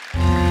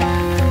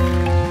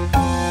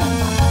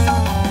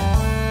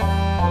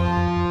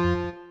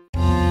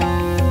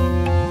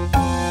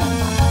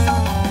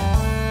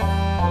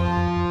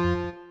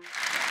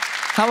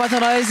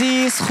 هموطنان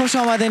عزیز خوش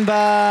آمدین به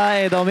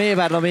ادامه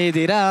برنامه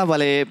دیره.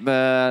 ولی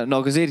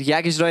ناگزیر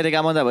یک اجرای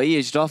دیگه مانده و این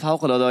اجرا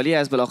فوق العاده عالی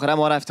است. بالاخره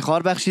ما را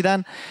افتخار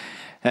بخشیدن.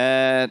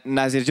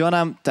 نظیر جان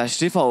هم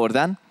تشریف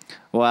آوردن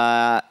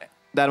و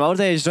در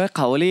مورد اجرای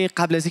قوالی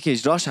قبل از اینکه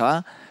اجرا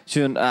شود،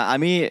 چون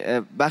امی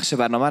بخش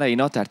برنامه را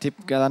اینا ترتیب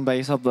کردن به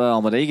حساب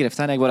آمادگی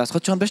گرفتن، یک بار از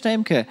خودشان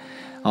بشنویم که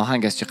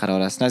آهنگ از چی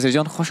قرار است. نظیر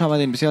جان خوش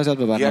آمدین بسیار زیاد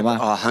به برنامه.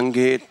 یک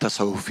آهنگ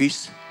تصوفی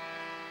است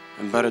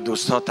برای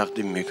دوستا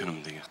تقدیم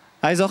میکنم دیگه.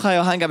 عزیزا خواهی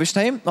آهنگ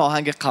بشنویم.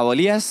 آهنگ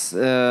قوالی است.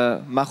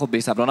 من خب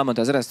بی‌صبرانه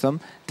منتظر هستم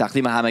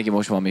تقدیم همگی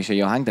ما شما میشه.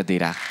 یا آهنگ در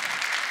دیره.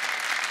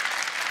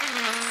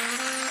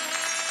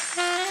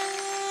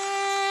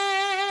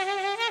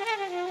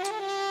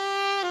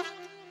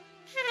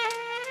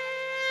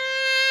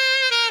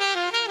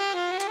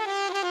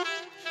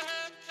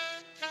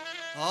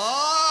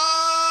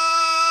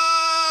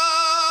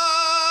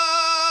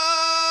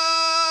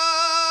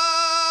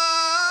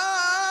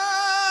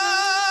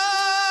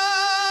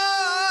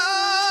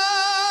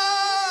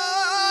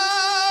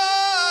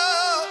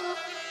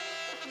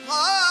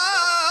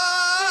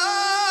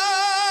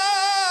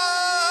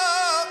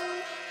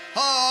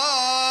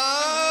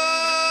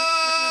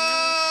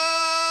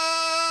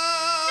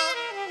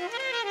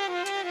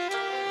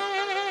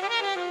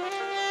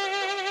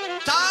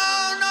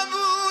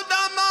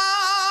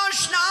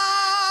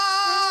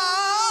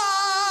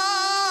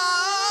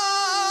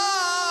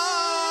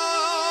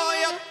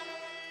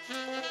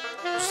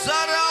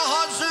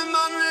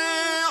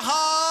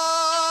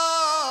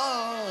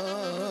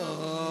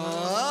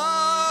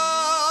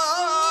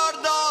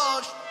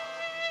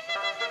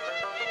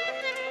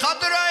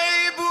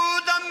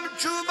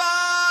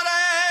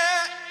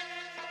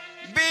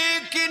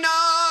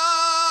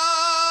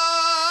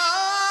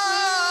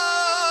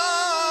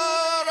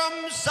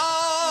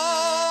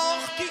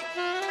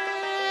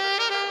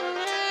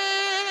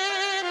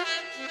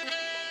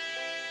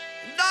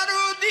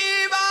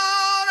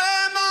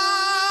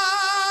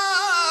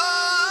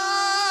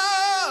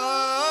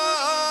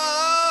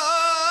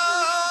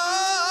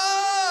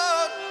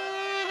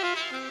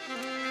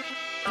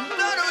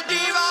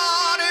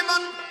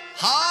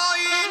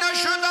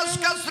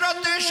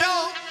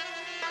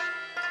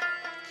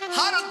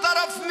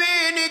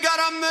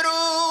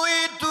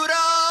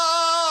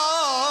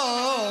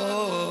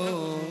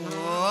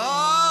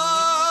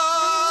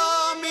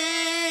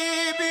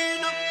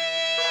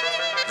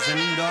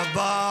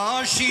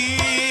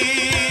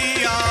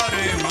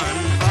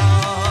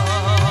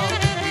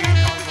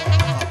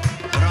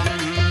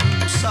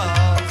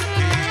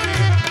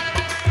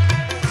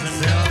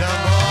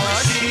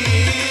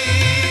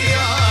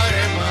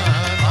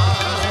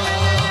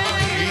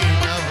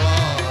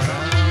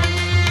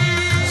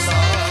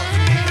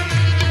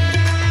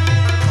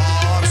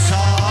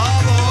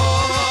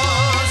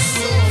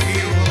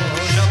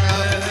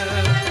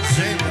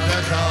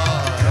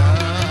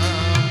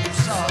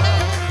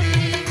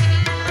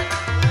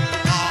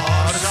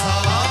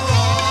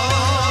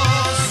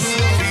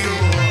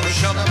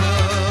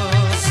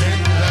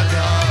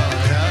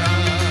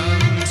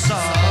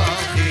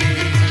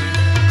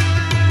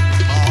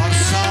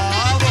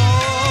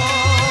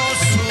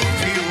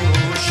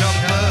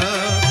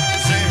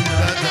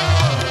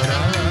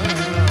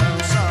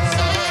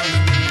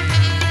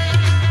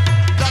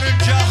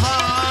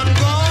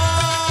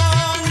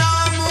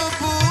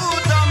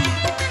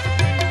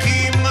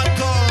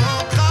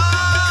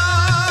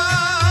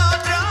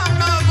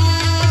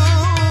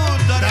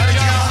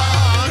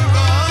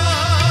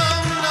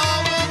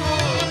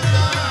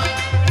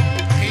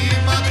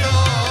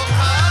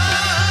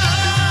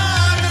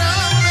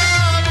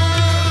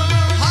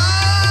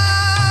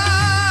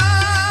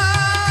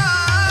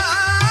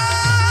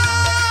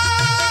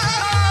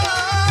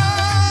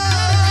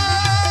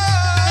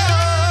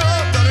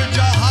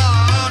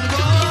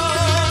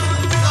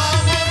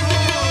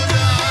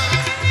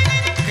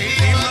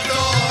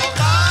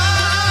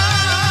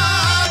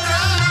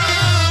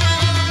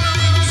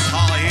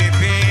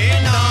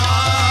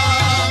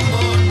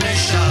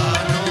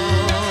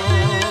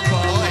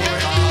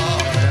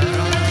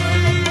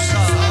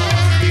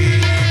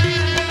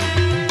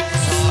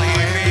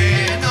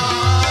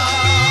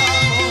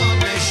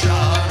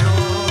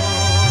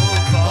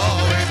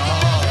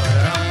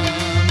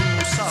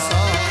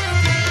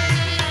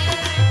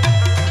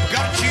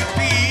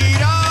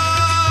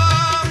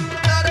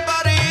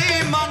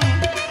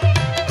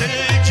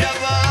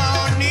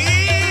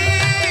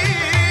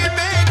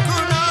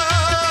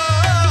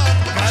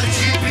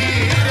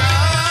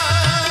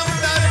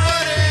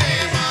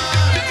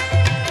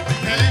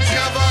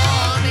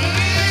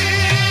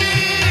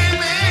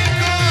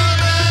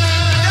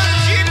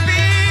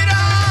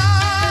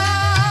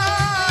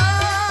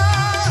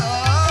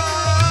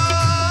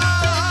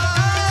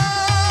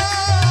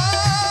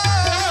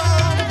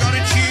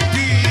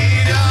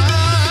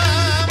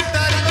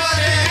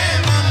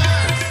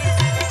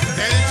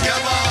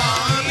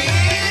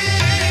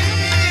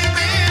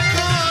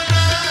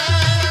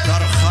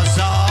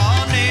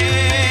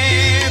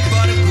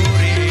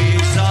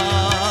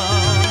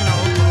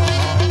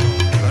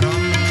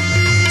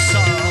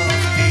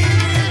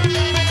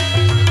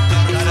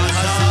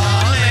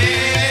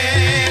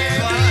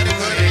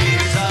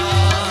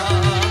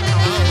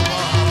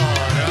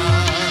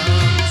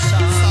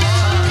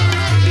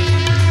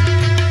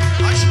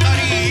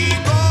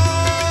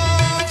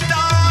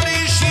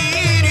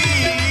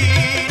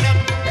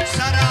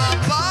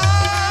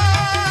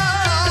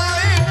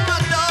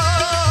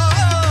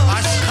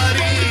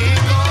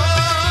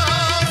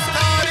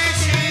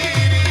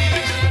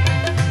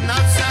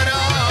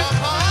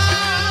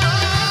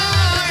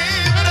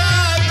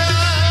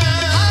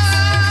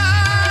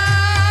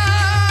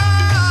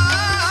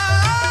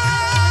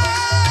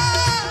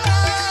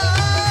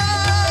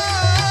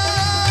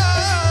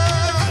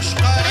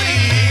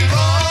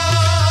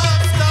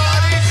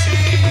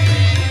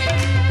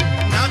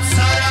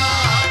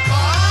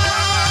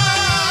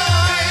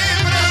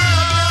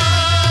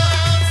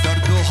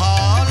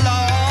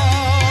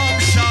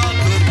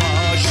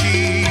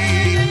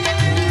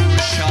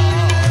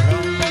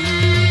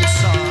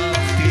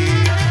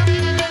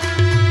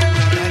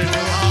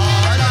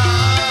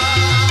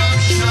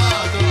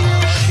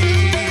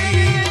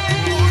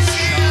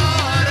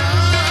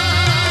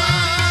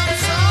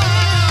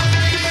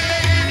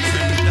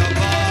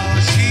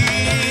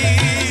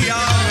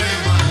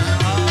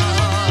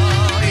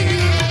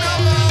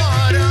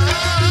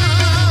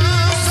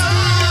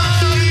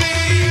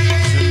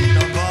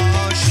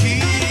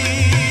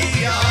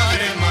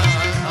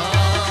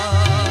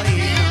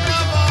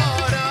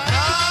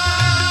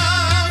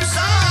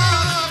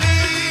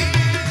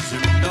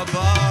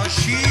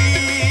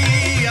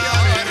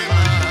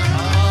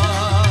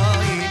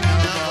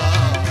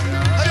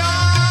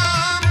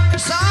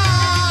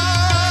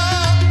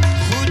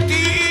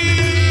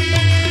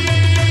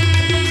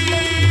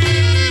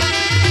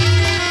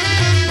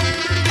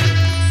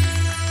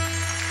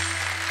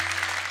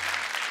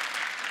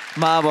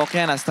 ما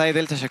واقعا از ته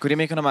دل تشکری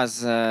میکنم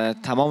از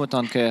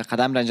تمامتان که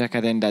قدم رنجه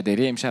کردین در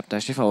دیره امشب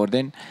تشریف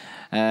آوردین.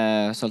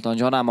 سلطان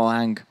جان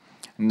آهنگ،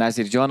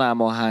 نصیر جان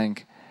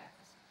آهنگ،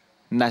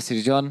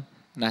 نصیر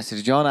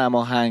جان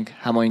آهنگ،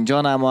 هماین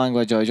جان آهنگ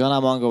و جای جان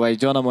آهنگ و وی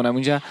جان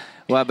مونمونجا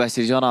و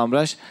بصیر جان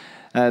آمرش،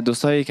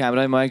 دوستایی که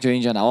همراه ما یک جای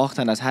اینجا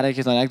نواختن، از هر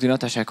یکتان یک دنیا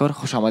تشکر.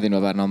 خوش آمدین به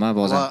برنامه.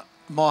 بازم و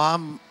ما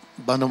هم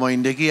به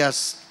نمایندگی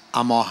از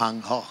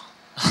آهنگها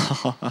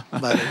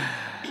بله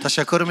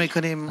تشکر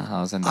میکنیم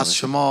از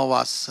شما و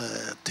از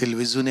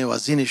تلویزیون و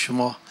زین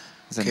شما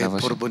که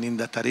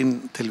پربنینده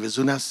ترین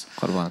تلویزیون است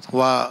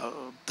و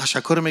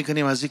تشکر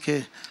میکنیم از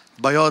اینکه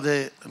به یاد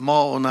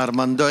ما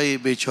هنرمندای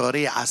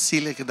بیچاره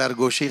اصیل که در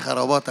گوشه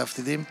خرابات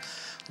افتیدیم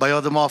به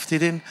یاد ما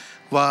افتیدین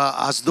و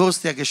از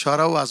دوست یک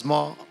اشاره و از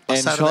ما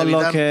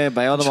انشالله که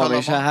به یاد ما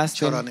همیشه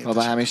هستین و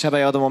به همیشه به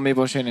یاد ما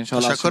میباشین.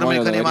 انشالله تشکر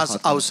میکنیم از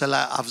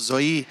حوصله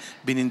افزایی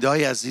بیننده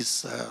های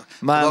عزیز.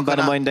 من به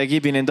نمایندگی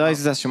بیننده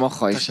عزیز از شما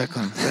خواهش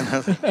میکنم.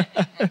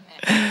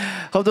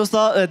 خب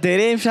دوستا،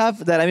 دیره امشب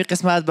در همین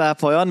قسمت به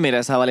پایان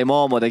میرسه ولی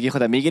ما آمادگی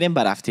خود میگیریم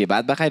بر هفته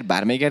بعد بخیر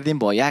برمیگردیم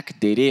با یک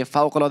دیره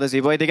فوق العاده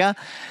زیبای دیگه.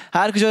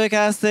 هر کجایی که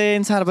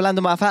هستین سربلند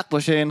و موفق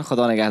باشین.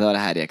 خدا نگهدار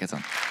هر یکتون.